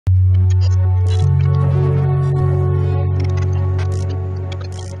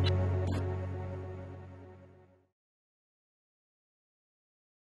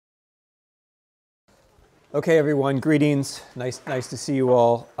Okay, everyone, greetings. Nice to see you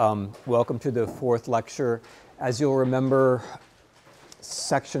all. Welcome to the fourth lecture. As you'll remember,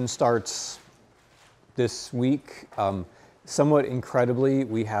 section starts this week. Somewhat incredibly,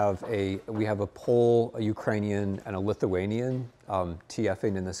 we have a Pole, a Ukrainian, and a Lithuanian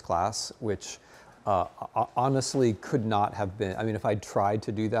TFing in this class, which honestly could not have been. I mean, if I'd tried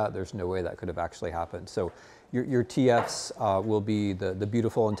to do that, there's no way that could have actually happened. So your TFs will be the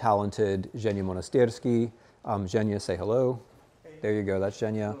beautiful and talented Zhenya Monastersky. Zhenya, say hello. Hey. There you go, that's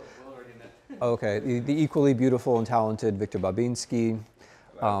Zhenya. Okay, the equally beautiful and talented Viktor Babinsky,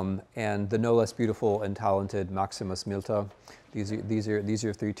 and the no less beautiful and talented Maximus Milta. These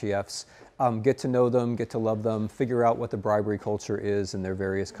are three TFs. Get to know them, get to love them, figure out what the bribery culture is in their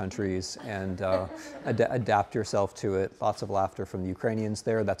various countries, and adapt yourself to it. Lots of laughter from the Ukrainians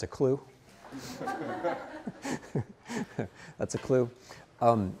there. That's a clue. That's a clue.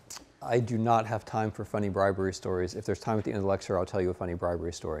 I do not have time for funny bribery stories. If there's time at the end of the lecture, I'll tell you a funny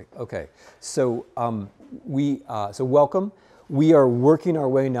bribery story. Okay, so so welcome. We are working our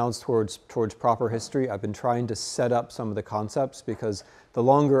way now towards proper history. I've been trying to set up some of the concepts because the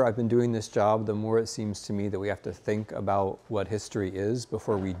longer I've been doing this job, the more it seems to me that we have to think about what history is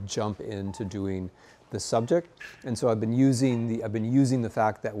before we jump into doing the subject. And so I've been using the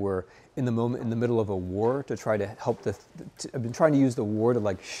fact that we're in the middle of a war to try to help I've been trying to use the war to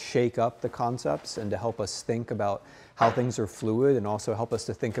like shake up the concepts and to help us think about how things are fluid, and also help us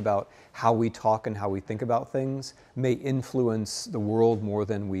to think about how we talk and how we think about things may influence the world more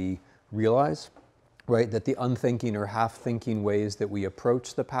than we realize, right? That the unthinking or half-thinking ways that we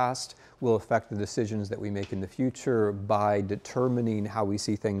approach the past will affect the decisions that we make in the future by determining how we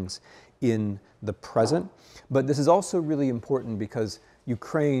see things in the present. But this is also really important because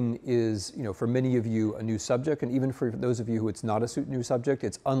Ukraine is, for many of you, a new subject, and even for those of you who it's not a new subject,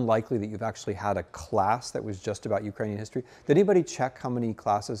 it's unlikely that you've actually had a class that was just about Ukrainian history. Did anybody check how many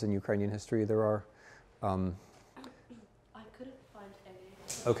classes in Ukrainian history there are? I couldn't find any.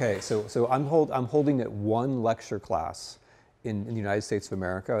 Okay, so I'm holding it one lecture class in the United States of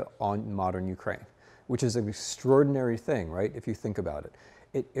America on modern Ukraine, which is an extraordinary thing, right? If you think about it.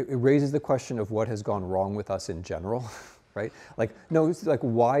 It raises the question of what has gone wrong with us in general, right? Like, no, it's like,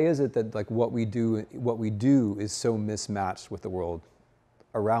 why is it that like what we do is so mismatched with the world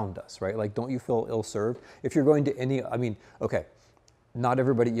around us, right? Like, don't you feel ill-served? If you're going to okay, not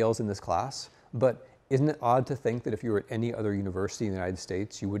everybody yells in this class, but isn't it odd to think that if you were at any other university in the United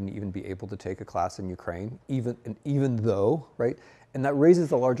States, you wouldn't even be able to take a class in Ukraine, even though, right? And that raises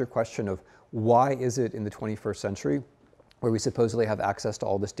the larger question of why is it in the 21st century, where we supposedly have access to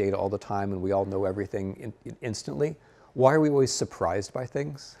all this data all the time and we all know everything instantly, why are we always surprised by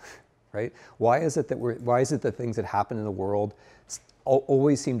things, right? Why is it that things that happen in the world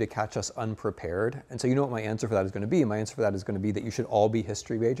always seem to catch us unprepared? And so you know what my answer for that is going to be? My answer for that is going to be that you should all be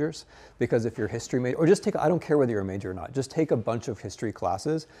history majors, because if you're history major, or just I don't care whether you're a major or not, just take a bunch of history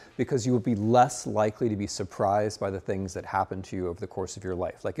classes, because you will be less likely to be surprised by the things that happen to you over the course of your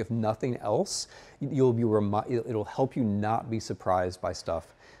life. Like, if nothing else, it'll help you not be surprised by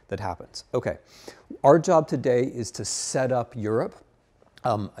stuff that happens. Okay, our job today is to set up Europe.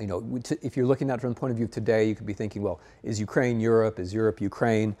 If you're looking at it from the point of view of today, you could be thinking, well, is Ukraine Europe? Is Europe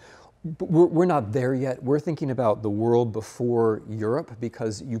Ukraine? But we're not there yet. We're thinking about the world before Europe,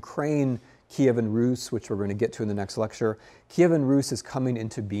 because Ukraine, Kiev and Rus, which we're going to get to in the next lecture, Kiev and Rus is coming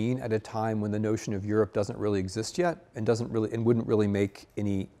into being at a time when the notion of Europe doesn't really exist yet and wouldn't really make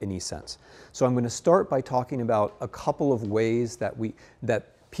any sense. So I'm going to start by talking about a couple of ways that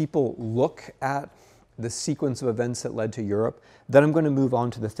people look at the sequence of events that led to Europe. Then I'm going to move on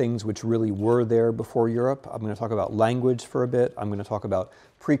to the things which really were there before Europe. I'm going to talk about language for a bit. I'm going to talk about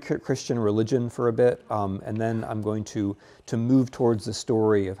pre-Christian religion for a bit. And then I'm going to move towards the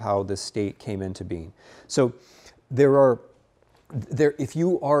story of how this state came into being. So if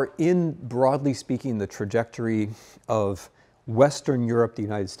you are in, broadly speaking, the trajectory of Western Europe, the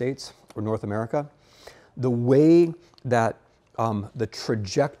United States, or North America, the way that the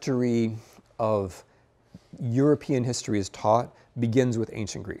trajectory of European history is taught begins with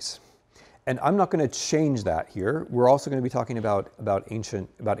ancient Greece. And I'm not going to change that here. We're also going to be talking about ancient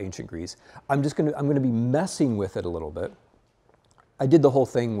Greece. I'm going to be messing with it a little bit. I did the whole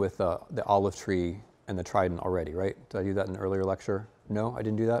thing with the olive tree and the trident already, right? Did I do that in an earlier lecture? No, I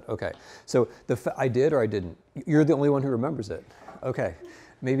didn't do that? Okay. So I did or I didn't? You're the only one who remembers it. Okay.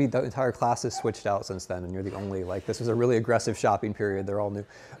 Maybe the entire class has switched out since then, and you're the only, this was a really aggressive shopping period. They're all new.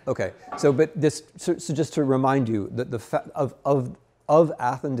 Okay, so just to remind you that of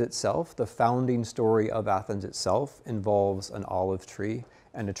Athens itself, the founding story of Athens itself involves an olive tree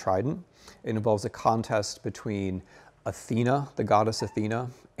and a trident. It involves a contest between Athena, the goddess Athena,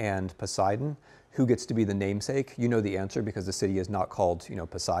 and Poseidon. Who gets to be the namesake? You know the answer because the city is not called,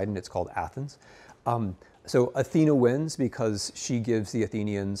 Poseidon, it's called Athens. So Athena wins because she gives the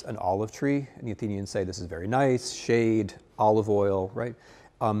Athenians an olive tree, and the Athenians say this is very nice, shade, olive oil, right?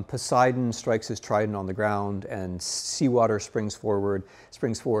 Poseidon strikes his trident on the ground and seawater springs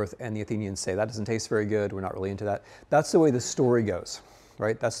forth, and the Athenians say that doesn't taste very good, we're not really into that. That's the way the story goes,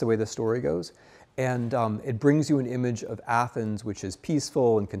 right? That's the way the story goes. And it brings you an image of Athens, which is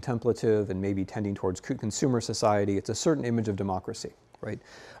peaceful and contemplative and maybe tending towards consumer society. It's a certain image of democracy, right?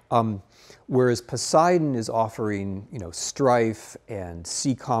 Whereas Poseidon is offering, strife and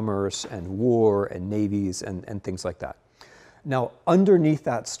sea commerce and war and navies and things like that. Now, underneath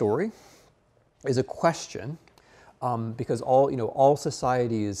that story is a question, because all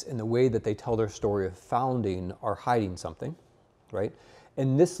societies in the way that they tell their story of founding are hiding something, right?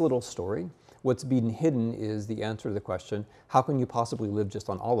 In this little story, what's being hidden is the answer to the question, how can you possibly live just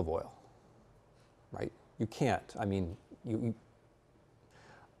on olive oil, right? You can't. I mean,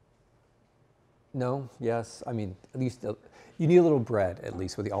 no, yes, I mean, at least you need a little bread, at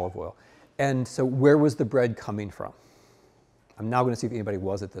least, with the olive oil. And so where was the bread coming from? I'm now going to see if anybody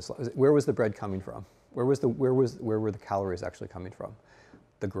was at this. Where was the bread coming from? Where were the calories actually coming from?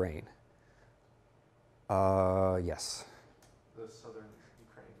 The grain. Yes. The southern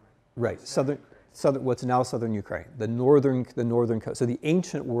Ukraine, right? Right, southern, what's now southern Ukraine, the northern coast. So the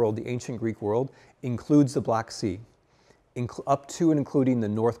ancient world, the ancient Greek world, includes the Black Sea, up to and including the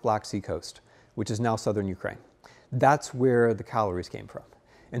North Black Sea coast, which is now southern Ukraine. That's where the calories came from.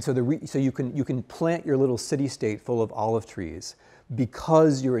 And so, so you can plant your little city-state full of olive trees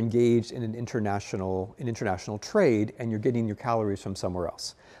because you're engaged in an international trade and you're getting your calories from somewhere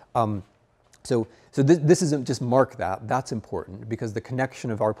else. So this isn't just mark that. That's important because the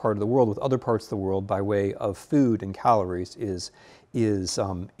connection of our part of the world with other parts of the world by way of food and calories is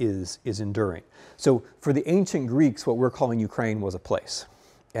enduring. So for the ancient Greeks, what we're calling Ukraine was a place.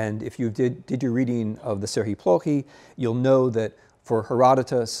 And if you did your reading of the Serhi Plokhy, you'll know that for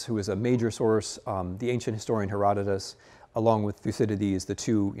Herodotus, who is a major source, the ancient historian Herodotus, along with Thucydides, the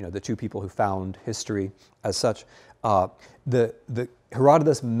two people who found history as such, the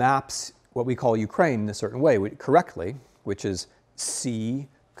Herodotus maps what we call Ukraine in a certain way, correctly, which is sea,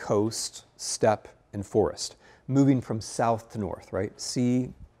 coast, steppe, and forest, moving from south to north, right?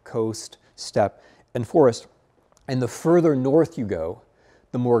 Sea, coast, steppe, and forest. And the further north you go,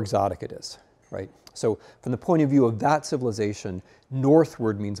 the more exotic it is, right? So from the point of view of that civilization,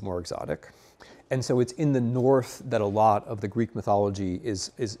 northward means more exotic. And so it's in the north that a lot of the Greek mythology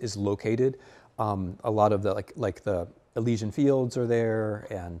is located. A lot of the, like the Elysian fields are there,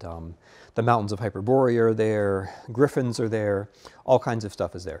 and the mountains of Hyperborea are there, griffins are there, all kinds of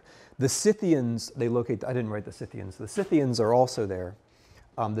stuff is there. The Scythians, I didn't write the Scythians. The Scythians are also there.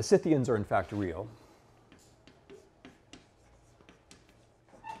 The Scythians are in fact real.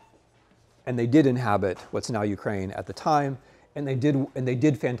 And they did inhabit what's now Ukraine at the time, and they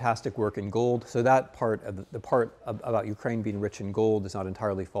did fantastic work in gold. So that part of the part about Ukraine being rich in gold is not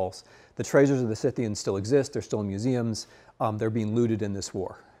entirely false. The treasures of the Scythians still exist. They're still in museums. They're being looted in this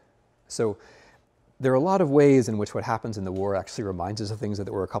war. So there are a lot of ways in which what happens in the war actually reminds us of things that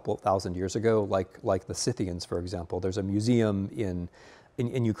were a couple of thousand years ago, like the Scythians, for example. There's a museum in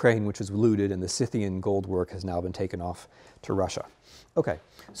Ukraine which was looted, and the Scythian gold work has now been taken off to Russia. Okay,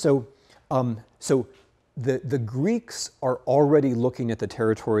 so the Greeks are already looking at the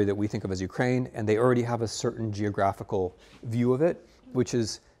territory that we think of as Ukraine, and they already have a certain geographical view of it, which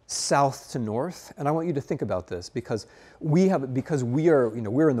is south to north. And I want you to think about this because we're in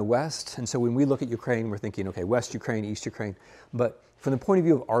the West, and so when we look at Ukraine, we're thinking, okay, West Ukraine, East Ukraine. But from the point of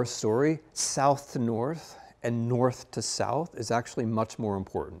view of our story, south to north and north to south is actually much more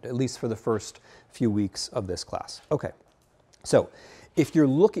important, at least for the first few weeks of this class. Okay, so if you're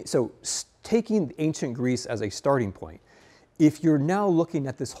looking, taking ancient Greece as a starting point, if you're now looking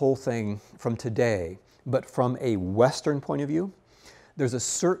at this whole thing from today, but from a Western point of view, there's a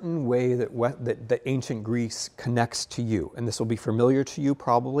certain way that ancient Greece connects to you. And this will be familiar to you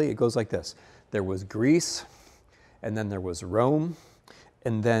probably. It goes like this. There was Greece, and then there was Rome,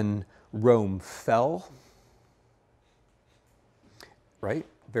 and then Rome fell, right?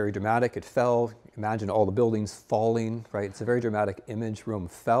 Very dramatic, it fell. Imagine all the buildings falling, right? It's a very dramatic image. Rome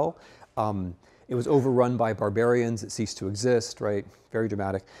fell. It was overrun by barbarians. It ceased to exist, right? Very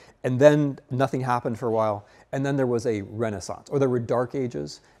dramatic. And then nothing happened for a while. And then there was a Renaissance, or there were Dark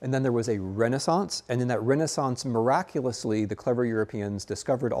Ages. And then there was a Renaissance. And in that Renaissance, miraculously, the clever Europeans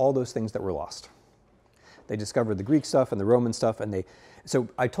discovered all those things that were lost. They discovered the Greek stuff and the Roman stuff, and so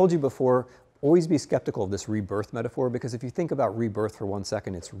I told you before, always be skeptical of this rebirth metaphor, because if you think about rebirth for 1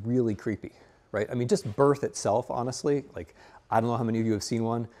 second, it's really creepy, right? I mean, just birth itself, honestly, like, I don't know how many of you have seen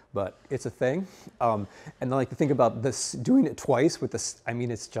one, but it's a thing. And I like to think about this, doing it twice with this, I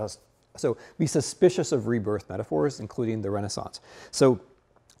mean, it's just, so be suspicious of rebirth metaphors, including the Renaissance. So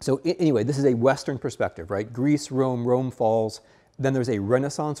anyway, this is a Western perspective, right? Greece, Rome falls. Then there's a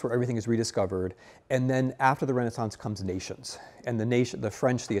Renaissance where everything is rediscovered. And then after the Renaissance comes nations. And the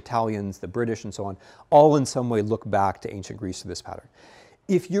French, the Italians, the British, and so on, all in some way look back to ancient Greece to this pattern.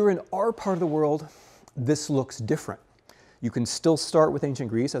 If you're in our part of the world, this looks different. You can still start with ancient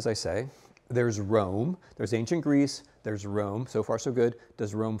Greece, as I say. There's Rome, there's ancient Greece, there's Rome. So far, so good.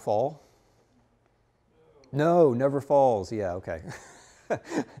 Does Rome fall? No, never falls. Yeah, okay.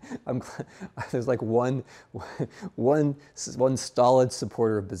 There's like one stolid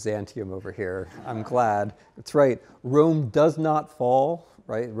supporter of Byzantium over here. I'm glad. That's right. Rome does not fall,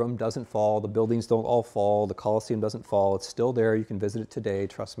 right? Rome doesn't fall. The buildings don't all fall. The Colosseum doesn't fall. It's still there. You can visit it today.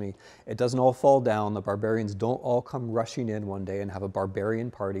 Trust me. It doesn't all fall down. The barbarians don't all come rushing in one day and have a barbarian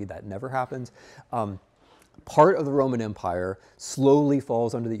party. That never happens. Part of the Roman Empire slowly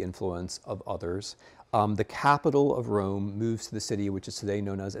falls under the influence of others. The capital of Rome moves to the city which is today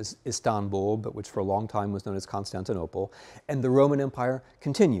known as Istanbul, but which for a long time was known as Constantinople. And the Roman Empire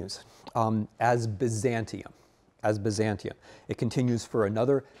continues as Byzantium. It continues for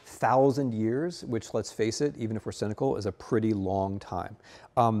another 1,000 years, which, let's face it, even if we're cynical, is a pretty long time.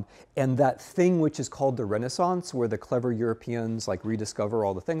 And that thing which is called the Renaissance, where the clever Europeans like rediscover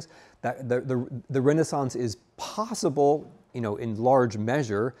all the things, that the Renaissance is possible, in large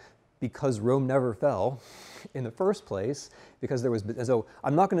measure, because Rome never fell in the first place, because there was, so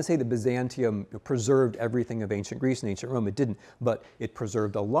I'm not going to say that Byzantium preserved everything of ancient Greece and ancient Rome, it didn't, but it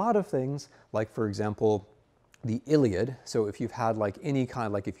preserved a lot of things, like, for example, the Iliad. So if you've had like any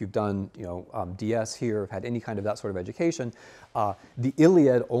kind, like if you've done, DS here, had any kind of that sort of education, the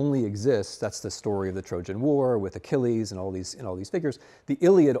Iliad only exists, that's the story of the Trojan War with Achilles and all these figures. The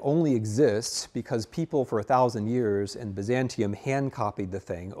Iliad only exists because people for 1,000 years in Byzantium hand copied the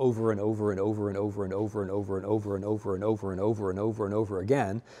thing over and over and over and over and over and over and over and over and over and over and over and over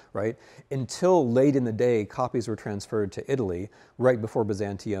again, right? Until late in the day, copies were transferred to Italy right before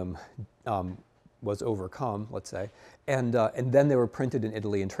Byzantium was overcome, let's say, and then they were printed in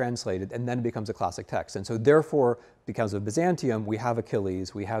Italy and translated, and then it becomes a classic text. And so therefore, because of Byzantium, we have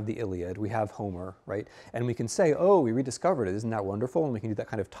Achilles, we have the Iliad, we have Homer, right? And we can say, oh, we rediscovered it, isn't that wonderful? And we can do that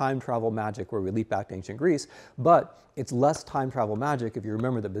kind of time travel magic where we leap back to ancient Greece, but it's less time travel magic if you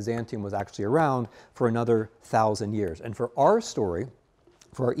remember that Byzantium was actually around for another 1,000 years. And for our story,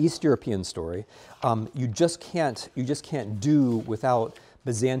 for our East European story, you just can't do without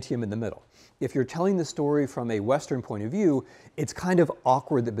Byzantium in the middle. If you're telling the story from a Western point of view, it's kind of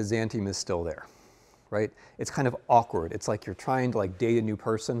awkward that Byzantium is still there, right? It's kind of awkward. It's like you're trying to like date a new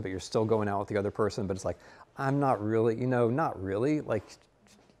person, but you're still going out with the other person, but it's like, I'm not really, not really, like,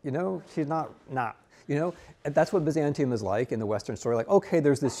 she's not, and that's what Byzantium is like in the Western story. Like, okay,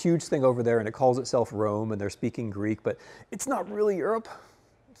 there's this huge thing over there and it calls itself Rome and they're speaking Greek, but it's not really Europe.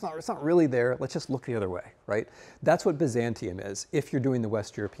 It's not really there. Let's just look the other way, right? That's what Byzantium is if you're doing the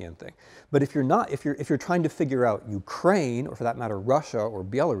West European thing. But if you're not, if you're trying to figure out Ukraine, or for that matter, Russia or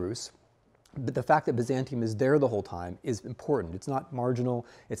Belarus, but the fact that Byzantium is there the whole time is important. It's not marginal.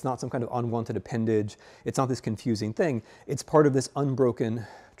 It's not some kind of unwanted appendage. It's not this confusing thing. It's part of this unbroken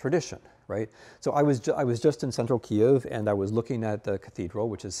tradition, right? So I was just in central Kiev, and I was looking at the cathedral,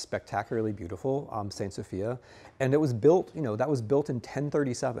 which is spectacularly beautiful, St. Sophia, and it was built, that was built in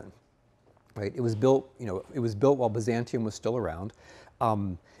 1037, right? It was built, while Byzantium was still around.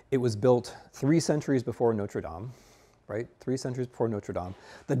 It was built 3 centuries before Notre Dame, right? 3 centuries before Notre Dame.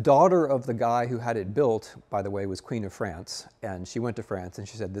 The daughter of the guy who had it built, by the way, was Queen of France. And she went to France and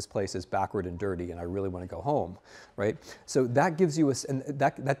she said, this place is backward and dirty and I really want to go home, right? So that gives you and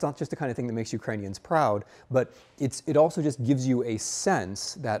that's not just the kind of thing that makes Ukrainians proud, but it also just gives you a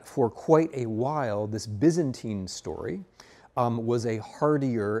sense that for quite a while, this Byzantine story was a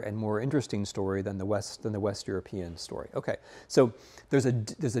hardier and more interesting story than the West European story. Okay, so there's a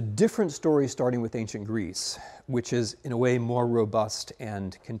different story starting with ancient Greece, which is in a way more robust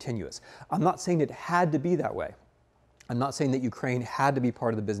and continuous. I'm not saying it had to be that way. I'm not saying that Ukraine had to be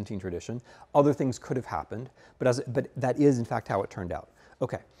part of the Byzantine tradition. Other things could have happened, but that is in fact how it turned out.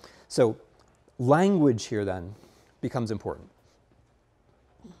 Okay, so language here then becomes important.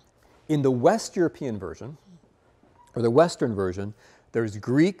 In the West European version, or the Western version, there's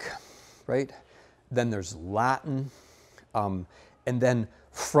Greek, right? Then there's Latin, And then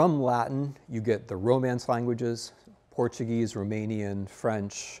from Latin, you get the Romance languages, Portuguese, Romanian,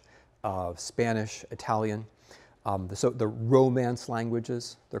 French, Spanish, Italian. So the Romance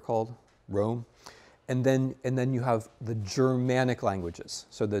languages, they're called, Rome. And then you have the Germanic languages.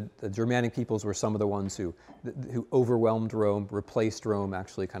 So the Germanic peoples were some of the ones who overwhelmed Rome, replaced Rome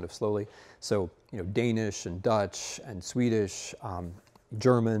actually kind of slowly. So Danish and Dutch and Swedish,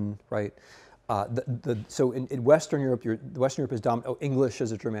 German, right? So in Western Europe, Western Europe is dominated. Oh, English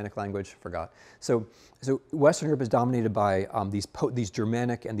is a Germanic language. Forgot. So Western Europe is dominated by these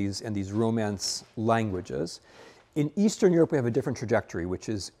Germanic and these Romance languages. In Eastern Europe, we have a different trajectory, which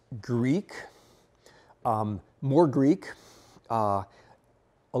is Greek. More Greek, a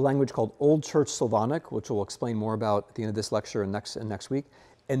language called Old Church Slavonic, which we'll explain more about at the end of this lecture and next week,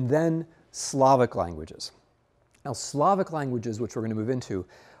 and then Slavic languages. Now, Slavic languages, which we're going to move into,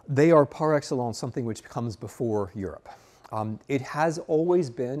 they are par excellence something which comes before Europe. It has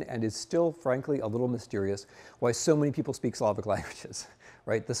always been, and is still, frankly, a little mysterious, why so many people speak Slavic languages,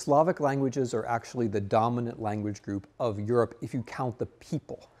 right? The Slavic languages are actually the dominant language group of Europe if you count the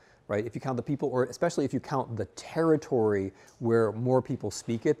people. Right? If you count the people, or especially if you count the territory where more people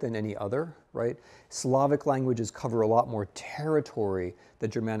speak it than any other, right? Slavic languages cover a lot more territory than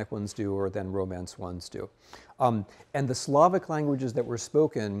Germanic ones do or than Romance ones do. And the Slavic languages that were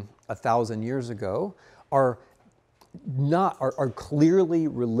spoken 1,000 years ago are clearly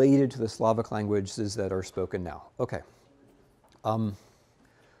related to the Slavic languages that are spoken now. Okay.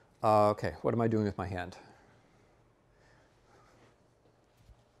 Okay, what am I doing with my hand?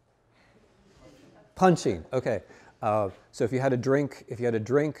 Punching, okay. So if you had a drink,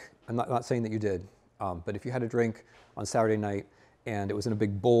 I'm not saying that you did, but if you had a drink on Saturday night and it was in a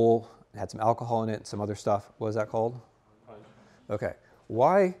big bowl, it had some alcohol in it and some other stuff, what is that called? Punch. Okay.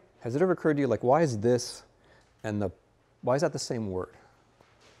 Why, has it ever occurred to you, like, why is this and why is that the same word?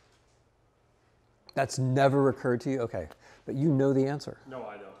 That's never occurred to you? Okay. But you know the answer. No,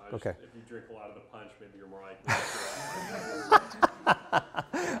 I don't. Okay. If you drink a lot of the punch, maybe you're more likely.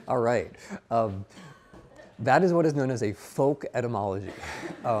 All right. That is what is known as a folk etymology.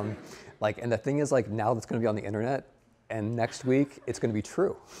 And the thing is, now that's going to be on the internet, and next week it's going to be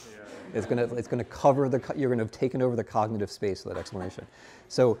true. Yeah. It's going to cover you're going to have taken over the cognitive space of that explanation.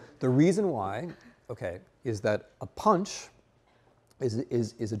 So the reason why, okay, is that a punch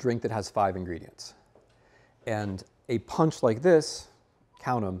is a drink that has 5 ingredients, and a punch like this,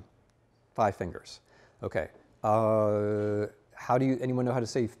 count them, 5 fingers. Okay. Anyone know how to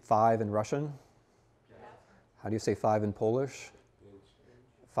say 5 in Russian? How do you say 5 in Polish?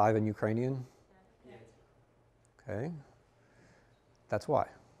 5 in Ukrainian? Okay. That's why.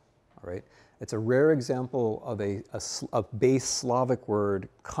 All right. It's a rare example of a base Slavic word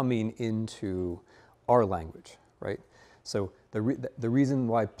coming into our language, right? So the reason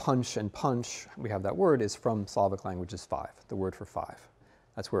why punch, we have that word, is from Slavic languages 5, the word for 5.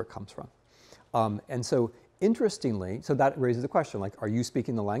 That's where it comes from. And so interestingly, so that raises the question, are you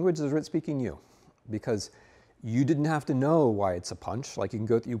speaking the language or is it speaking you? Because you didn't have to know why it's a punch.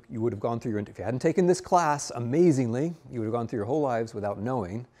 You would have gone through if you hadn't taken this class, amazingly, you would have gone through your whole lives without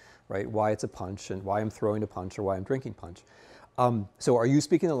knowing, right, why it's a punch and why I'm throwing a punch or why I'm drinking punch. So are you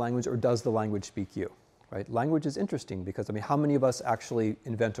speaking the language or does the language speak you, right? Language is interesting because, how many of us actually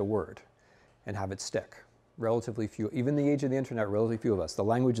invent a word and have it stick? Relatively few. Even in the age of the internet, relatively few of us. The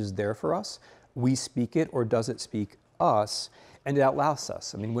language is there for us. We speak it, or does it speak us? And it outlasts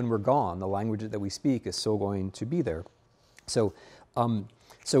us. When we're gone, the language that we speak is still going to be there. So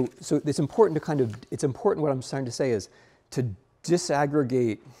it's important it's important, what I'm trying to say is to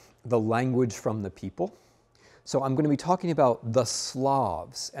disaggregate the language from the people. So I'm going to be talking about the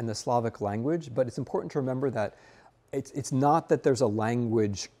Slavs and the Slavic language, but it's important to remember that it's not that there's a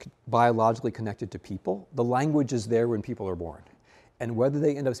language biologically connected to people. The language is there when people are born. And whether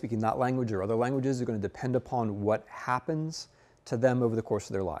they end up speaking that language or other languages is going to depend upon what happens to them over the course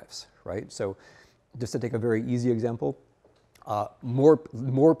of their lives, right? So just to take a very easy example,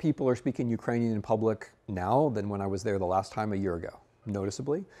 more people are speaking Ukrainian in public now than when I was there the last time a year ago,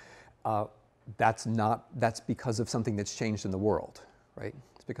 noticeably. That's because of something that's changed in the world, right?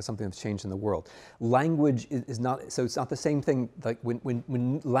 It's because something that's changed in the world. Language is not, so it's not the same thing,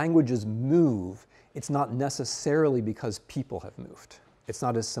 when languages move, it's not necessarily because people have moved. It's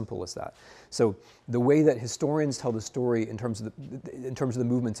not as simple as that. So the way that historians tell the story in terms of the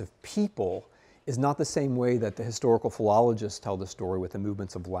movements of people is not the same way that the historical philologists tell the story with the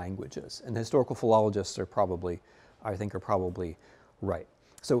movements of languages. And the historical philologists are probably right.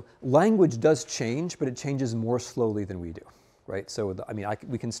 So language does change, but it changes more slowly than we do, right? So I mean,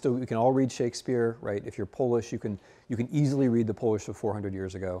 we can all read Shakespeare, right? If you're Polish, you can easily read the Polish of 400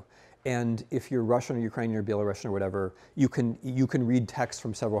 years ago. And if you're Russian or Ukrainian or Belarusian or whatever, you can read text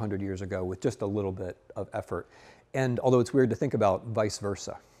from several hundred years ago with just a little bit of effort. And although it's weird to think about vice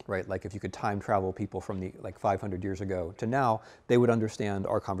versa, right? Like if you could time travel people from the 500 years ago to now, they would understand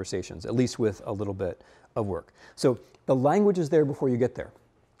our conversations, at least with a little bit of work. So the language is there before you get there.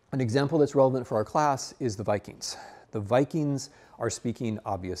 An example that's relevant for our class is the Vikings. The Vikings are speaking,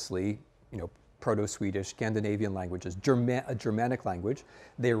 obviously, Proto-Swedish, Scandinavian languages, a Germanic language.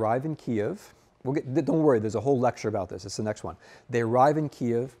 They arrive in Kiev. Don't worry, there's a whole lecture about this. It's the next one. They arrive in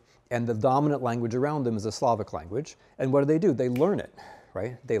Kiev, and the dominant language around them is a Slavic language. And what do? They learn it,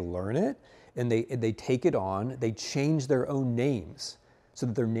 right? They learn it, and they take it on. They change their own names so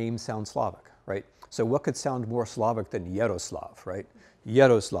that their names sound Slavic, right? So what could sound more Slavic than Yaroslav, right?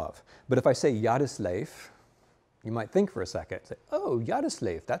 Yaroslav. But if I say Yaroslav, you might think for a second, say, oh,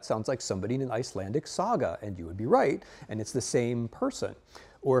 Yaroslav, that sounds like somebody in an Icelandic saga, and you would be right, and it's the same person.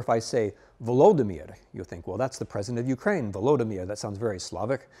 Or if I say Volodymyr, you'll think, well, that's the president of Ukraine, Volodymyr, that sounds very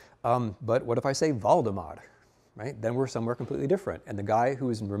Slavic. But what if I say Valdemar, right? Then we're somewhere completely different. And the guy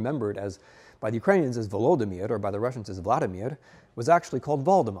who is remembered by the Ukrainians as Volodymyr, or by the Russians as Vladimir, was actually called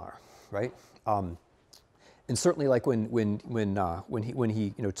Valdemar, right? And certainly, like when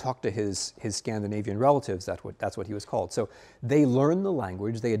he talked to his Scandinavian relatives, that's what he was called. So they learn the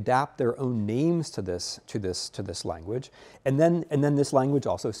language, they adapt their own names to this language, and then this language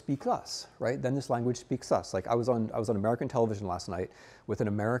also speaks us, right? Then this language speaks us. Like I was on American television last night with an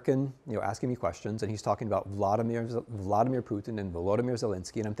American, asking me questions, and he's talking about Vladimir Putin and Volodymyr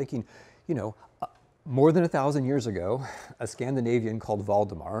Zelensky, and I'm thinking, more than 1,000 years ago, a Scandinavian called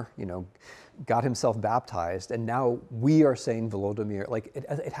Valdemar, got himself baptized, and now we are saying Volodymyr. Like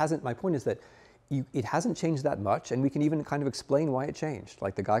it hasn't. My point is that it hasn't changed that much, and we can even kind of explain why it changed.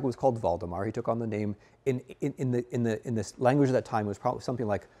 Like the guy was called Valdemar. He took on the name in this language at that time. It was probably something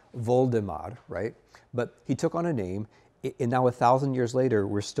like Voldemar, right? But he took on a name, and now 1,000 years later,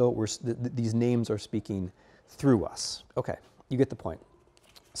 these names are speaking through us. Okay, you get the point.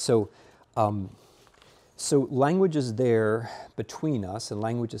 So. So language is there between us, and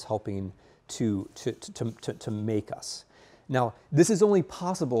language is helping to make us. Now, this is only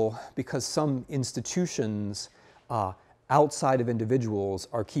possible because some institutions outside of individuals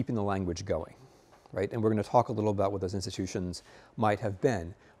are keeping the language going, right? And we're going to talk a little about what those institutions might have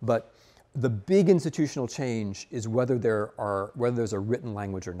been. But the big institutional change is whether there's a written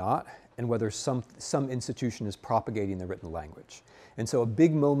language or not, and whether some institution is propagating the written language. And so a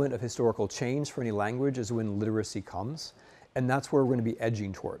big moment of historical change for any language is when literacy comes, and that's where we're going to be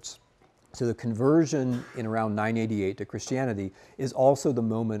edging towards. So the conversion in around 988 to Christianity is also the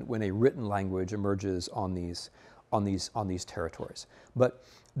moment when a written language emerges on these territories. But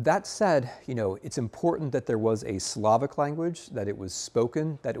that said, it's important that there was a Slavic language, that it was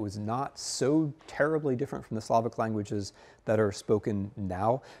spoken, that it was not so terribly different from the Slavic languages that are spoken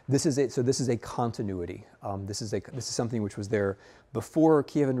now. This is a continuity. This is something which was there before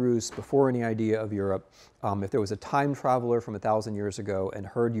Kievan Rus, before any idea of Europe. If there was a time traveler from 1,000 years ago and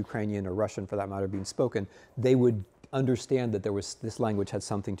heard Ukrainian or Russian, for that matter, being spoken, they would understand that this language had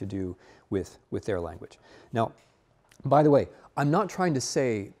something to do with their language. Now, by the way, I'm not trying to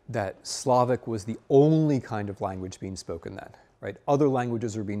say that Slavic was the only kind of language being spoken then, right? Other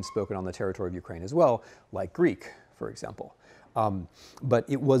languages are being spoken on the territory of Ukraine as well, like Greek, for example. But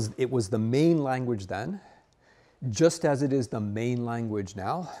it was the main language then, just as it is the main language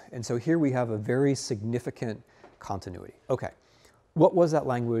now. And so here we have a very significant continuity. Okay, what was that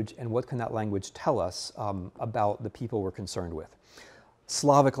language, and what can that language tell us about the people we're concerned with?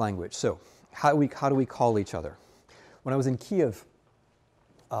 Slavic language. So how do we call each other? When I was in Kiev,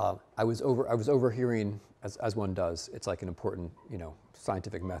 I was overhearing, as one does. It's like an important,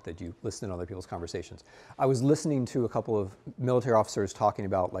 scientific method. You listen to other people's conversations. I was listening to a couple of military officers talking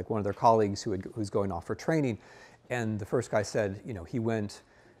about like one of their colleagues who's going off for training, and the first guy said, he went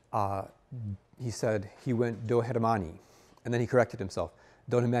do Hermani, and then he corrected himself,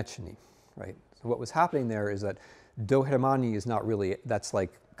 do Nemechny, right? So what was happening there is that do Hermani is not really. That's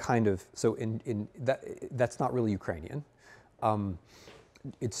like kind of so that's not really Ukrainian.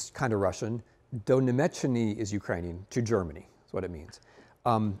 It's kind of Russian. Do Nemechny is Ukrainian to Germany. That's what it means.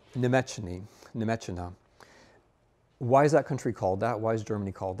 Nemechina. Why is that country called that? Why is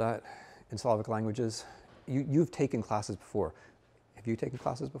Germany called that in Slavic languages? You've taken classes before. Have you taken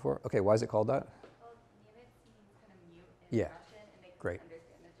classes before? Okay, why is it called that? Well, Niemitz means kind of mute in Russian, and they Great.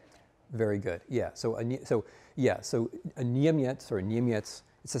 Understand the German. Very good. Yeah. So a Niemiec or Niemiec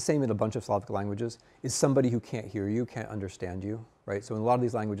it's the same in a bunch of Slavic languages, is somebody who can't hear you, can't understand you, right? So in a lot of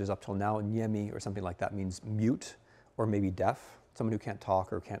these languages up till now, niemi or something like that means mute or maybe deaf, someone who can't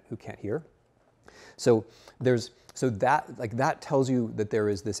talk or who can't hear. So that tells you that there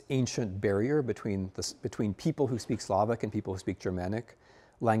is this ancient barrier between people who speak Slavic and people who speak Germanic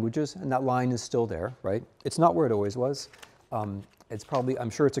languages, and that line is still there, right? It's not where it always was. It's probably, I'm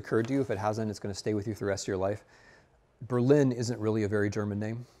sure it's occurred to you. If it hasn't, it's going to stay with you for the rest of your life. Berlin isn't really a very German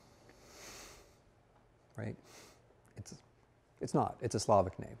name, right? It's not. It's a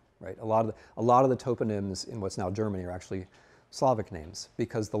Slavic name, right? A lot of the toponyms in what's now Germany are actually Slavic names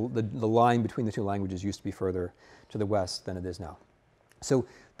because the line between the two languages used to be further to the west than it is now. So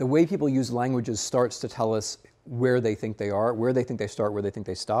the way people use languages starts to tell us where they think they are, where they think they start, where they think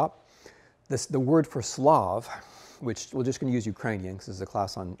they stop. The word for Slav, which we're just going to use Ukrainian because this is a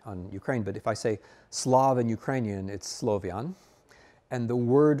class on Ukraine, but if I say Slav in Ukrainian, it's Slovian, and the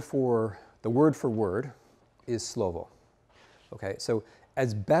word for word is Slovo. Okay, so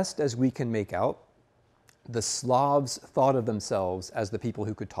as best as we can make out, the Slavs thought of themselves as the people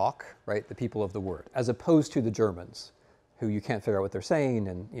who could talk, right? The people of the word, as opposed to the Germans, who you can't figure out what they're saying,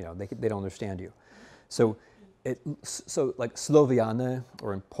 and they don't understand you. So like Sloviane,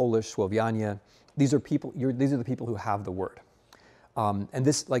 or in Polish, Słowianie, these are the people who have the word. And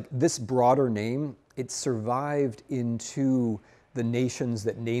this broader name, it survived into the nations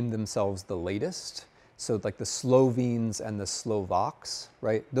that named themselves the latest. So like the Slovenes and the Slovaks,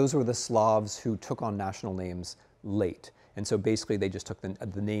 right? Those were the Slavs who took on national names late. And so basically they just took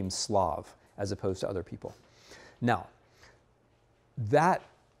the name Slav as opposed to other people. Now, that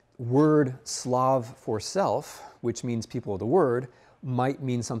word Slav for self, which means people of the word, might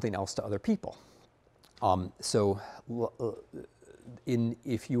mean something else to other people.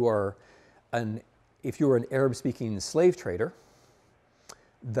 If you are an Arab-speaking slave trader,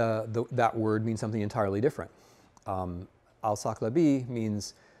 that word means something entirely different. Al-Saklabi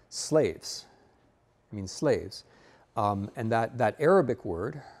means slaves. It means slaves. And that Arabic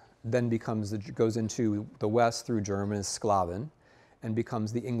word then goes into the West through German as Sklaven and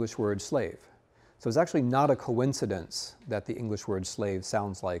becomes the English word slave. So it's actually not a coincidence that the English word slave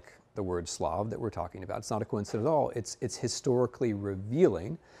sounds like the word Slav that we're talking about. It's not a coincidence at all. It's historically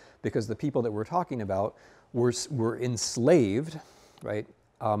revealing because the people that we're talking about were enslaved, right,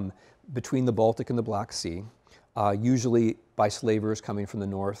 between the Baltic and the Black Sea, usually by slavers coming from the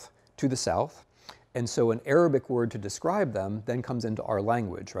north to the south. And so an Arabic word to describe them then comes into our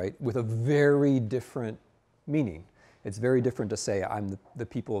language, right, with a very different meaning. It's very different to say I'm the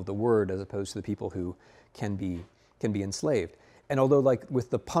people of the word as opposed to the people who can be enslaved. And although like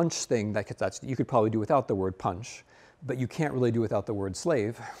with the punch thing, you could probably do without the word punch, but you can't really do without the word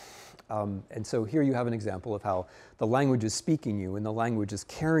slave. And so here you have an example of how the language is speaking you and the language is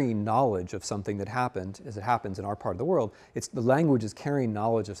carrying knowledge of something that happened as it happens in our part of the world. The language is carrying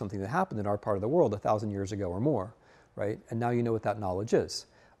knowledge of something that happened in our part of the world 1,000 years ago or more, right? And now you know what that knowledge is.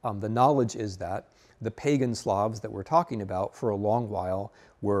 The knowledge is that the pagan Slavs that we're talking about for a long while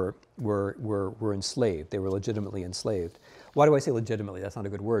were enslaved. They were legitimately enslaved. Why do I say legitimately? That's not a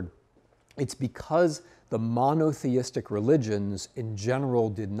good word. It's because the monotheistic religions in general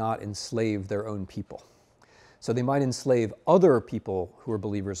did not enslave their own people. So they might enslave other people who are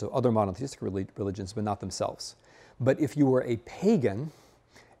believers of other monotheistic religions, but not themselves. But if you were a pagan,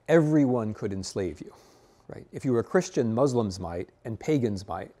 everyone could enslave you, right? If you were a Christian, Muslims might, and pagans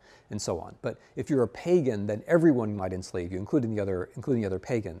might, and so on. But if you're a pagan, then everyone might enslave you, including the other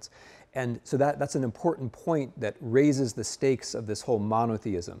pagans. And so that's an important point that raises the stakes of this whole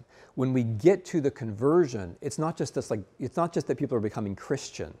monotheism. When we get to the conversion, it's not just that people are becoming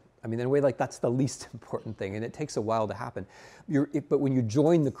Christian. I mean, in a way, like that's the least important thing, and it takes a while to happen. But when you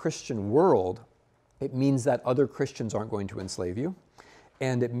join the Christian world, it means that other Christians aren't going to enslave you,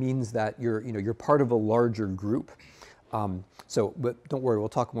 and it means that you're part of a larger group. But don't worry, we'll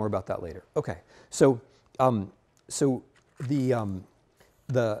talk more about that later. Okay, so the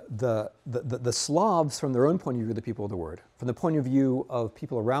Slavs, from their own point of view, are the people of the word. From the point of view of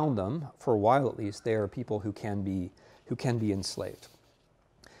people around them, for a while at least, they are people who can be enslaved.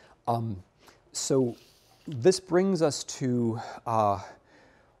 So this brings us to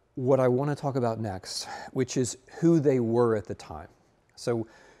what I want to talk about next, which is who they were at the time. So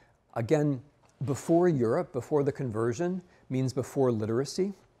again, before Europe, before the conversion, means before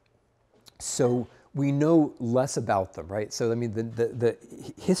literacy. So we know less about them, right? So I mean, the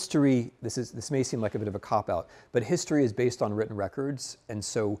history, this may seem like a bit of a cop-out, but history is based on written records. And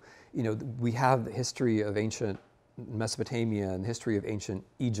so, we have the history of ancient Mesopotamia and the history of ancient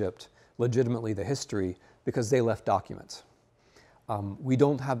Egypt, legitimately the history, because they left documents. We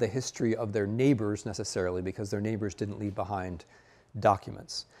don't have the history of their neighbors necessarily because their neighbors didn't leave behind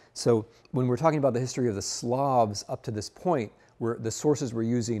documents. So when we're talking about the history of the Slavs up to this point, where the sources we're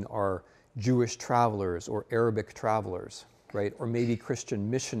using are Jewish travelers or Arabic travelers, right? Or maybe Christian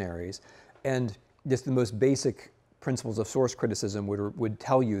missionaries. And just the most basic principles of source criticism would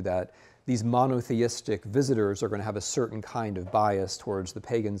tell you that these monotheistic visitors are going to have a certain kind of bias towards the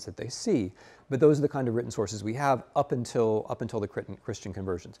pagans that they see. But those are the kind of written sources we have up until the Christian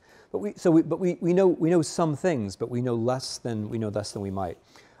conversions. But we know some things, but we know less than we might.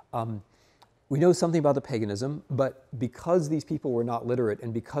 We know something about the paganism, but because these people were not literate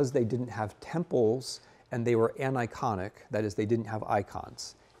and because they didn't have temples and they were aniconic, that is, they didn't have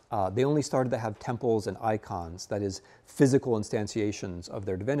icons. They only started to have temples and icons, that is, physical instantiations of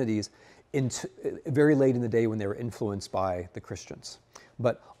their divinities, very late in the day when they were influenced by the Christians.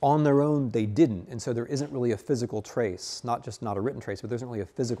 But on their own, they didn't, and so there isn't really a physical trace, not a written trace, but there isn't really a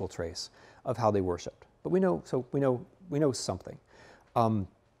physical trace of how they worshipped. But we know something.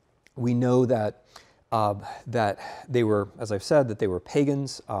 We know that they were, as I've said, that they were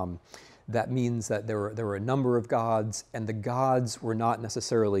pagans. That means that there were a number of gods, and the gods were not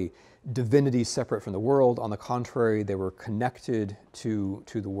necessarily divinities separate from the world. On the contrary, they were connected to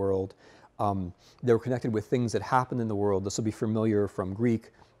the world. They were connected with things that happened in the world. This will be familiar from Greek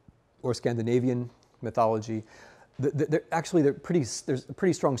or Scandinavian mythology. There's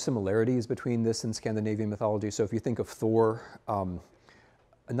pretty strong similarities between this and Scandinavian mythology. So if you think of Thor,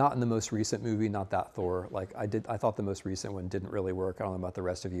 not in the most recent movie, not that Thor. I thought the most recent one didn't really work. I don't know about the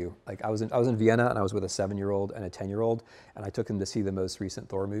rest of you. I was in Vienna and I was with a 7-year-old and a 10-year-old, and I took them to see the most recent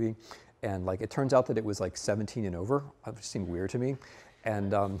Thor movie. And it turns out that it was 17 and over. It just seemed weird to me.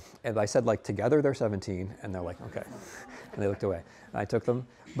 And I said together they're 17, and they're okay. And they looked away. And I took them,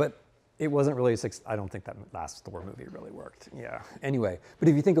 but it wasn't really I don't think that last Thor movie really worked. Yeah. Anyway, but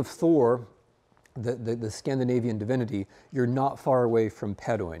if you think of Thor, the Scandinavian divinity, you're not far away from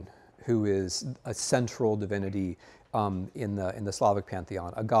Perun, who is a central divinity in the Slavic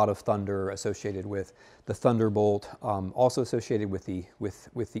pantheon, a god of thunder associated with the thunderbolt, also associated with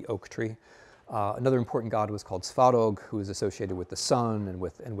the oak tree. Another important god was called Svarog, who is associated with the sun and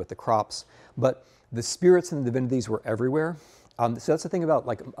with the crops. But the spirits and the divinities were everywhere. So that's the thing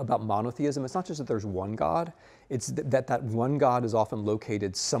about monotheism. It's not just that there's one God. It's that one God is often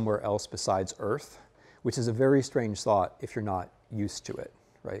located somewhere else besides Earth, which is a very strange thought if you're not used to it,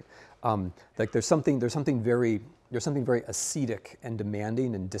 right? There's something very ascetic and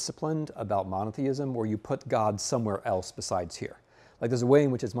demanding and disciplined about monotheism, where you put God somewhere else besides here. There's a way in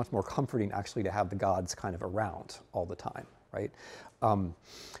which it's much more comforting actually to have the gods kind of around all the time, right?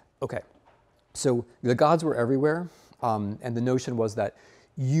 Okay, so the gods were everywhere. And the notion was that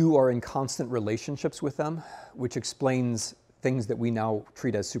you are in constant relationships with them, which explains things that we now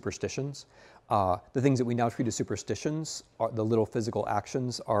treat as superstitions. The things that we now treat as superstitions, the little physical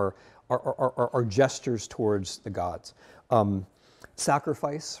actions, are gestures towards the gods.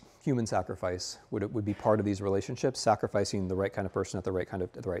 Sacrifice, human sacrifice, would be part of these relationships, sacrificing the right kind of person at the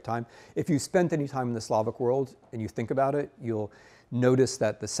right time. If you spent any time in the Slavic world and you think about it, you'll notice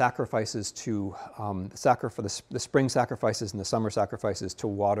that the sacrifices to the spring sacrifices and the summer sacrifices to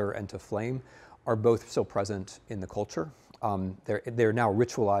water and to flame are both still present in the culture. They're now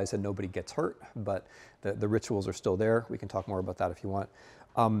ritualized and nobody gets hurt, but the rituals are still there. We can talk more about that if you want.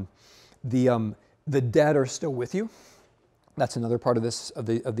 The dead are still with you. That's another part of this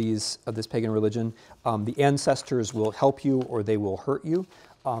pagan religion. The ancestors will help you or they will hurt you.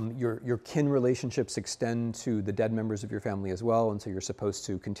 Your kin relationships extend to the dead members of your family as well, and so you're supposed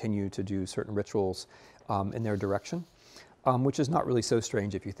to continue to do certain rituals in their direction, which is not really so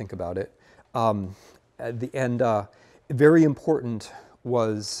strange if you think about it. Very important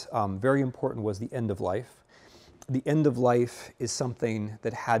was the end of life. The end of life is something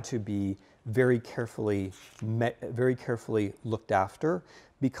that had to be very carefully looked after,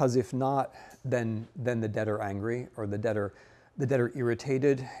 because if not, then the dead are angry, or the dead are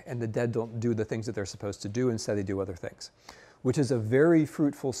irritated, and the dead don't do the things that they're supposed to do. Instead, they do other things, which is a very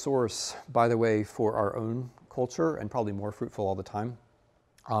fruitful source, by the way, for our own culture, and probably more fruitful all the time.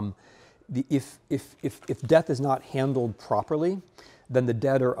 If death is not handled properly, then the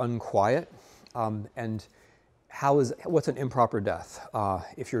dead are unquiet. And what's an improper death?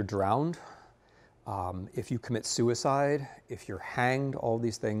 If you're drowned, if you commit suicide, if you're hanged, all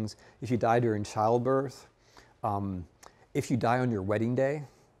these things, if you die during childbirth, if you die on your wedding day,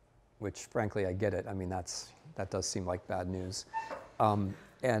 which frankly I get it. I mean that does seem like bad news, and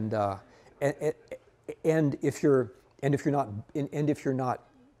if you're not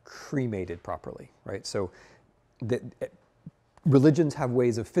cremated properly, right? So religions have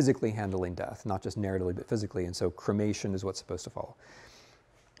ways of physically handling death, not just narratively, but physically, and so cremation is what's supposed to follow.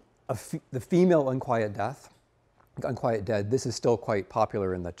 The female unquiet dead, this is still quite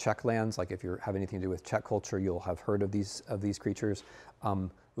popular in the Czech lands. Like if you have anything to do with Czech culture, you'll have heard of these creatures.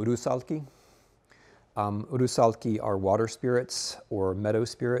 Rusalki. Rusalki are water spirits or meadow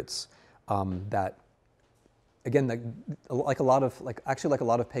spirits that, again, like a lot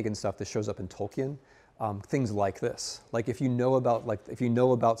of pagan stuff that shows up in Tolkien. Things like this. Like if you know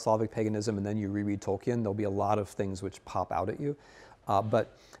about Slavic paganism and then you reread Tolkien, there'll be a lot of things which pop out at you.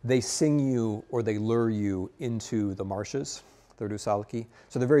 But they sing you or they lure you into the marshes, the Rusalki.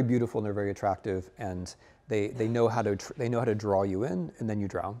 So they're very beautiful and they're very attractive, and they know how to draw you in, and then you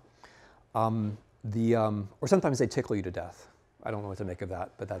drown. Or sometimes they tickle you to death. I don't know what to make of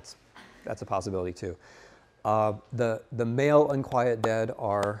that, but that's a possibility too. The male unquiet dead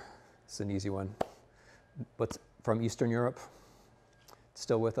are, it's an easy one, but from Eastern Europe.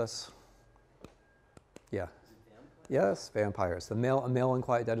 Still with us? Yeah. Yes, vampires. A male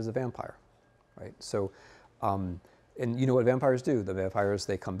unquiet dead is a vampire, right? So, and you know what vampires do? The vampires,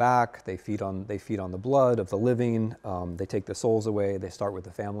 they come back, they feed on the blood of the living, they take the souls away, they start with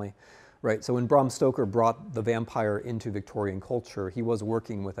the family, right? So when Bram Stoker brought the vampire into Victorian culture, he was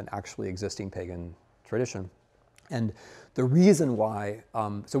working with an actually existing pagan tradition. And the reason why,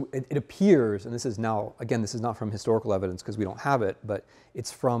 so it appears, and this is now, again, this is not from historical evidence because we don't have it, but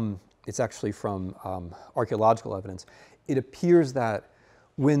it's actually from archaeological evidence. It appears that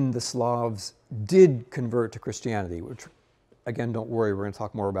when the Slavs did convert to Christianity, which, again, don't worry, we're going to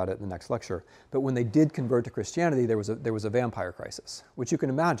talk more about it in the next lecture, but when they did convert to Christianity, there was a vampire crisis, which you can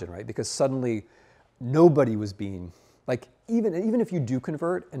imagine, right? Because suddenly nobody was being, like, even if you do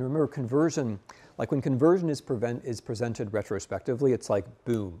convert, and remember conversion, like when conversion is presented retrospectively, it's like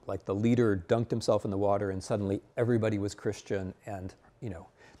boom, like the leader dunked himself in the water and suddenly everybody was Christian and, you know,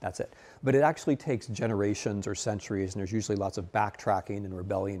 that's it. But it actually takes generations or centuries, and there's usually lots of backtracking and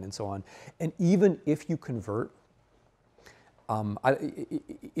rebellion and so on. And even if you convert,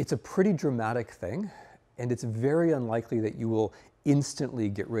 it's a pretty dramatic thing, and it's very unlikely that you will instantly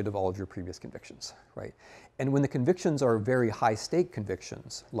get rid of all of your previous convictions, right? And when the convictions are very high-stake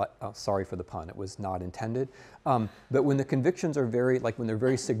convictions, sorry for the pun, it was not intended, but when the convictions are when they're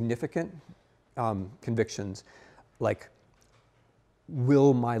very significant convictions, like,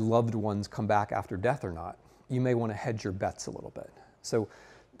 will my loved ones come back after death or not? You may want to hedge your bets a little bit. So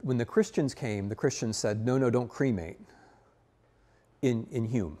when the Christians came, the Christians said, no, don't cremate.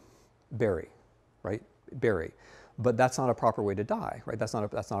 Inhume, bury, right? Bury. But that's not a proper way to die, right? That's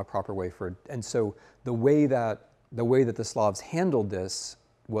not a proper way for, and so the way that the Slavs handled this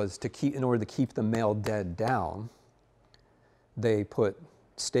was in order to keep the male dead down, they put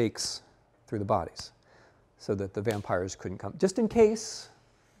stakes through the bodies so that the vampires couldn't come, just in case,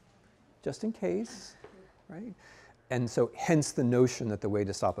 right? And so hence the notion that the way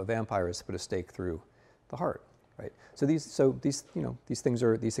to stop a vampire is to put a stake through the heart, right? So these things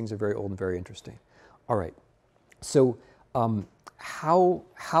are very old and very interesting. All right. So how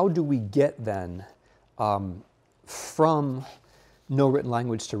do we get then from no written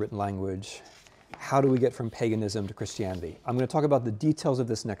language to written language? How do we get from paganism to Christianity? I'm going to talk about the details of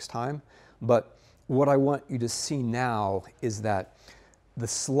this next time, but what I want you to see now is that the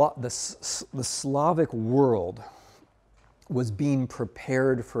Slavic world was being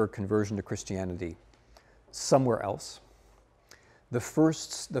prepared for conversion to Christianity somewhere else. The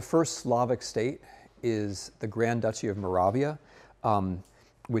first Slavic state is the Grand Duchy of Moravia,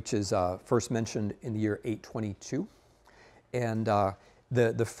 which is first mentioned in the year 822. And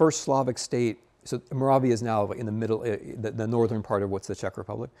the first Slavic state, so Moravia is now in the middle, the northern part of what's the Czech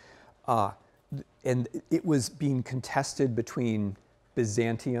Republic. And it was being contested between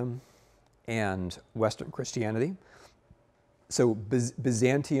Byzantium and Western Christianity. So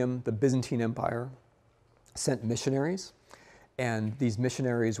Byzantium, the Byzantine Empire, sent missionaries, and these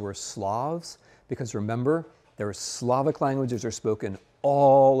missionaries were Slavs, because remember, there are Slavic languages are spoken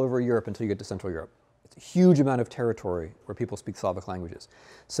all over Europe until you get to Central Europe. It's a huge amount of territory where people speak Slavic languages.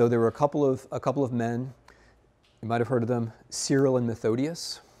 So there were a couple of men, you might have heard of them, Cyril and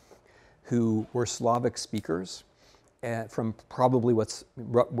Methodius, who were Slavic speakers from probably what's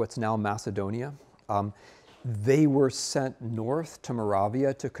now Macedonia. They were sent north to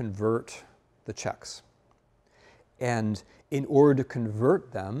Moravia to convert the Czechs. And in order to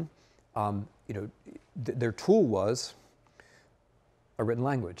convert them, their tool was a written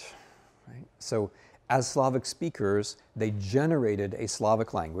language, right? So as Slavic speakers, they generated a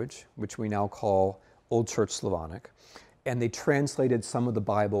Slavic language, which we now call Old Church Slavonic, and they translated some of the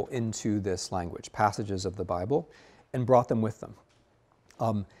Bible into this language, passages of the Bible, and brought them with them.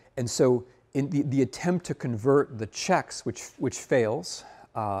 And so in the attempt to convert the Czechs, which fails,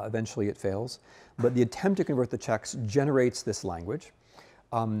 eventually it fails, but the attempt to convert the Czechs generates this language.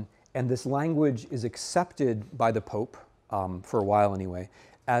 And this language is accepted by the Pope, for a while anyway,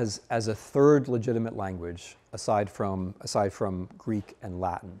 as a third legitimate language aside from Greek and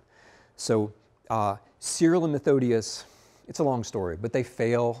Latin. So Cyril and Methodius, it's a long story, but they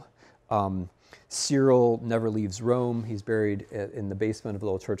fail. Cyril never leaves Rome. He's buried in the basement of a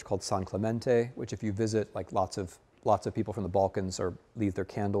little church called San Clemente, which if you visit, like lots of people from the Balkans or leave their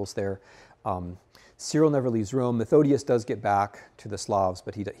candles there. Cyril never leaves Rome. Methodius does get back to the Slavs,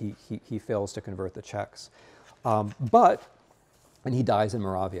 but he fails to convert the Czechs. And he dies in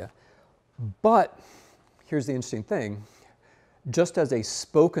Moravia. But here's the interesting thing. Just as a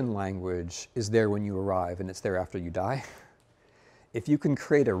spoken language is there when you arrive and it's there after you die, if you can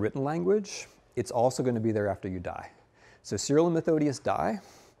create a written language, it's also going to be there after you die. So Cyril and Methodius die,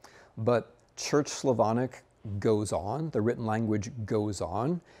 but Church Slavonic goes on. The written language goes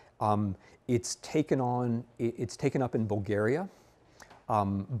on. It's taken up in Bulgaria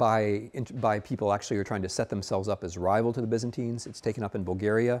by people actually who are trying to set themselves up as rival to the Byzantines. It's taken up in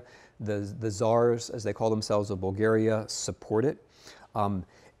Bulgaria. The czars, as they call themselves, of Bulgaria support it.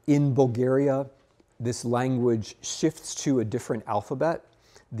 In Bulgaria, this language shifts to a different alphabet.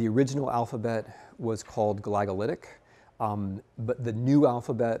 The original alphabet was called Glagolitic, but the new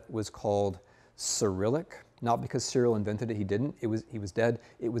alphabet was called Cyrillic. Not because Cyril invented it, he didn't. He was dead.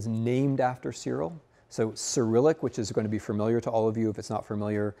 It was named after Cyril. So Cyrillic, which is going to be familiar to all of you if it's not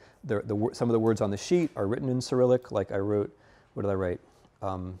familiar, some of the words on the sheet are written in Cyrillic. Like I wrote, what did I write?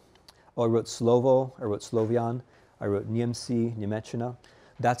 I wrote Slovo, I wrote Slovian, I wrote Niemcy, Nemechina.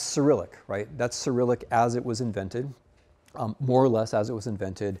 That's Cyrillic, right? That's Cyrillic as it was invented, more or less as it was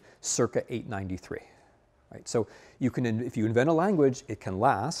invented circa 893. Right? So you can, if you invent a language, it can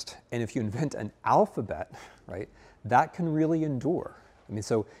last, and if you invent an alphabet, right, that can really endure. I mean,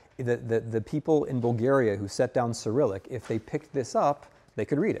 so the people in Bulgaria who set down Cyrillic, if they picked this up, they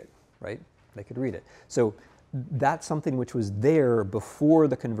could read it, right? They could read it. So that's something which was there before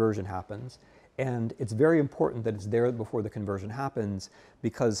the conversion happens, and it's very important that it's there before the conversion happens,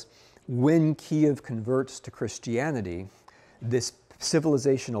 because when Kiev converts to Christianity, this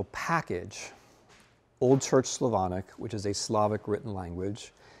civilizational package, Old Church Slavonic, which is a Slavic written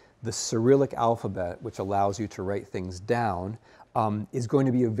language, the Cyrillic alphabet, which allows you to write things down, is going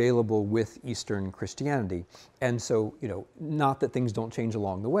to be available with Eastern Christianity. And so, not that things don't change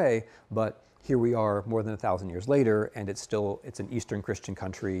along the way, but here we are more than 1,000 years later, and it's an Eastern Christian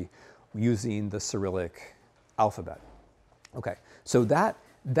country using the Cyrillic alphabet. Okay, so that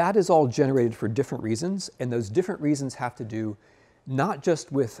is all generated for different reasons, and those different reasons have to do not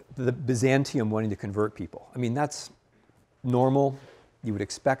just with the Byzantium wanting to convert people. I mean, that's normal, you would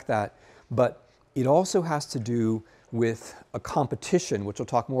expect that, but it also has to do with a competition, which we'll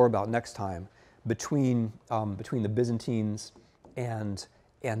talk more about next time, between the Byzantines and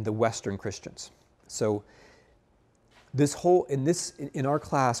the Western Christians. So in our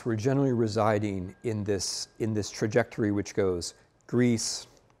class, we're generally residing in this trajectory which goes Greece,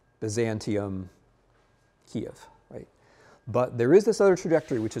 Byzantium, Kiev, right? But there is this other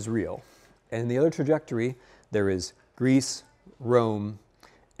trajectory which is real. And in the other trajectory, there is Greece, Rome,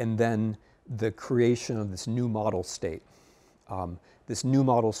 and then the creation of this new model state. This new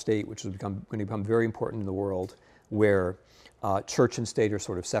model state, which is going to become very important in the world, where church and state are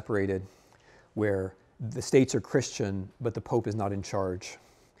sort of separated, where the states are Christian, but the Pope is not in charge.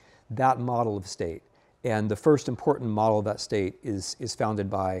 That model of state. And the first important model of that state is founded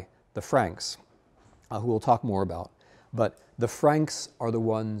by the Franks, who we'll talk more about. But the Franks are the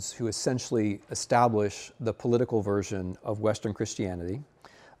ones who essentially establish the political version of Western Christianity.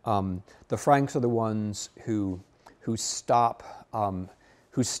 The Franks are the ones who stop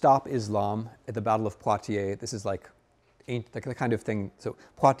Islam at the Battle of Poitiers. This is like the kind of thing. So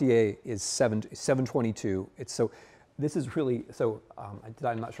Poitiers is 722. This is really so.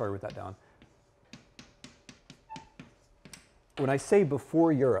 I'm not sure I wrote that down. When I say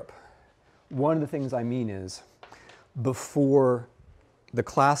before Europe, one of the things I mean is before the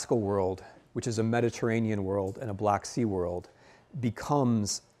classical world, which is a Mediterranean world and a Black Sea world,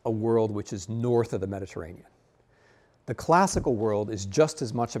 becomes a world which is north of the Mediterranean. The classical world is just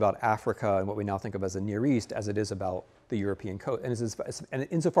as much about Africa and what we now think of as the Near East as it is about the European coast. And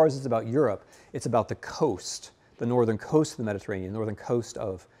insofar as it's about Europe, it's about the coast, the northern coast of the Mediterranean, the northern coast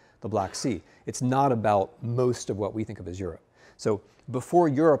of the Black Sea. It's not about most of what we think of as Europe. So before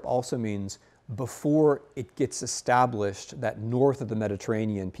Europe also means before it gets established that north of the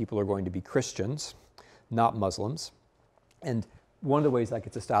Mediterranean people are going to be Christians, not Muslims. And one of the ways that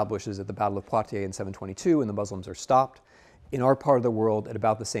gets established is at the Battle of Poitiers in 722, and the Muslims are stopped. In our part of the world, at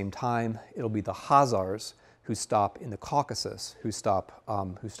about the same time, it'll be the Khazars who stop in the Caucasus, who stop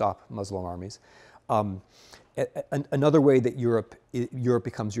Muslim armies. Another way that Europe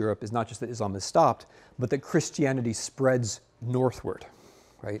becomes Europe is not just that Islam is stopped, but that Christianity spreads northward,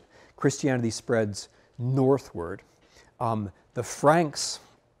 right? Christianity spreads northward. The Franks,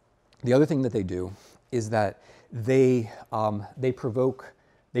 the other thing that they do is that they provoke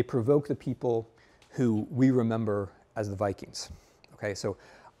the people who we remember as the Vikings. Okay, so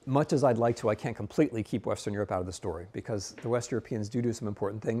much as I'd like to, I can't completely keep Western Europe out of the story because the West Europeans do some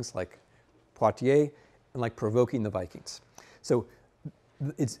important things like Poitiers and like provoking the Vikings. So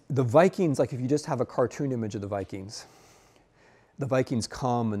it's the Vikings, like if you just have a cartoon image of the Vikings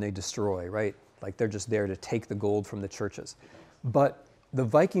come and they destroy, right? Like they're just there to take the gold from the churches. But the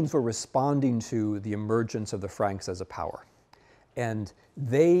Vikings were responding to the emergence of the Franks as a power. And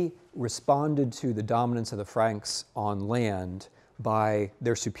they responded to the dominance of the Franks on land by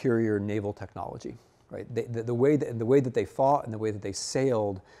their superior naval technology, right? The way that they fought and the way that they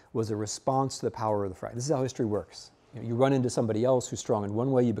sailed was a response to the power of the Franks. This is how history works. You run into somebody else who's strong in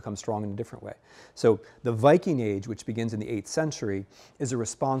one way, you become strong in a different way. So the Viking Age, which begins in the 8th century, is a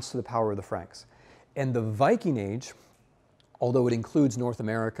response to the power of the Franks. And the Viking Age, although it includes North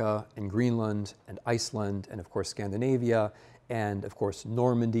America and Greenland and Iceland and of course Scandinavia and of course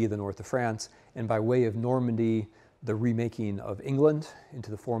Normandy, the north of France, and by way of Normandy, the remaking of England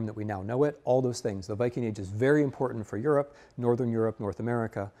into the form that we now know it, all those things. The Viking Age is very important for Europe, Northern Europe, North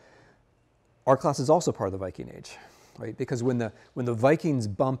America. Our class is also part of the Viking Age, right? Because when the Vikings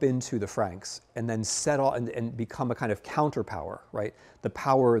bump into the Franks and then settle and become a kind of counterpower, right? The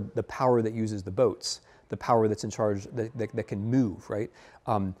power that uses the boats, the power that's in charge, that can move, right?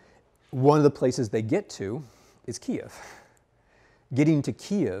 One of the places they get to is Kiev. Getting to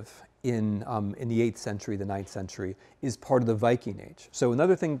Kiev in the 8th century, the 9th century, is part of the Viking Age. So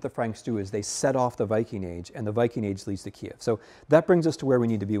another thing that the Franks do is they set off the Viking Age, and the Viking Age leads to Kiev. So that brings us to where we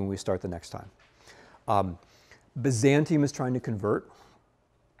need to be when we start the next time. Byzantium is trying to convert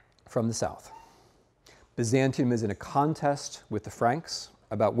from the south. Byzantium is in a contest with the Franks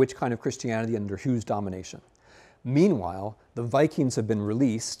about which kind of Christianity and under whose domination. Meanwhile, the Vikings have been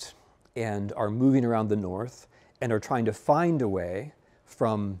released and are moving around the north and are trying to find a way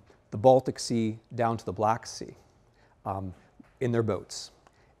from the Baltic Sea down to the Black Sea in their boats.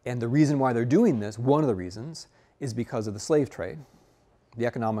 And the reason why they're doing this, one of the reasons, is because of the slave trade, the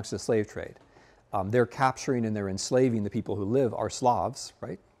economics of the slave trade. They're capturing and they're enslaving the people who live, are Slavs,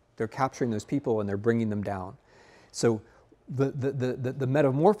 right? They're capturing those people and they're bringing them down. So the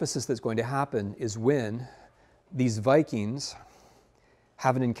metamorphosis that's going to happen is when these Vikings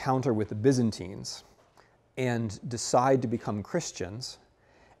have an encounter with the Byzantines and decide to become Christians.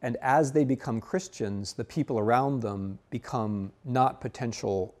 And as they become Christians, the people around them become not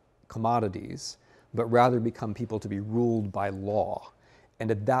potential commodities, but rather become people to be ruled by law. And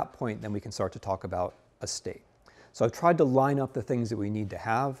at that point, then we can start to talk about a state. So I've tried to line up the things that we need to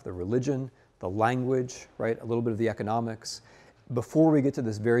have, the religion, the language, right, a little bit of the economics, before we get to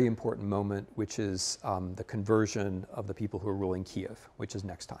this very important moment, which is the conversion of the people who are ruling Kiev, which is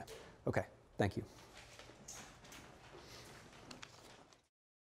next time. Okay, thank you.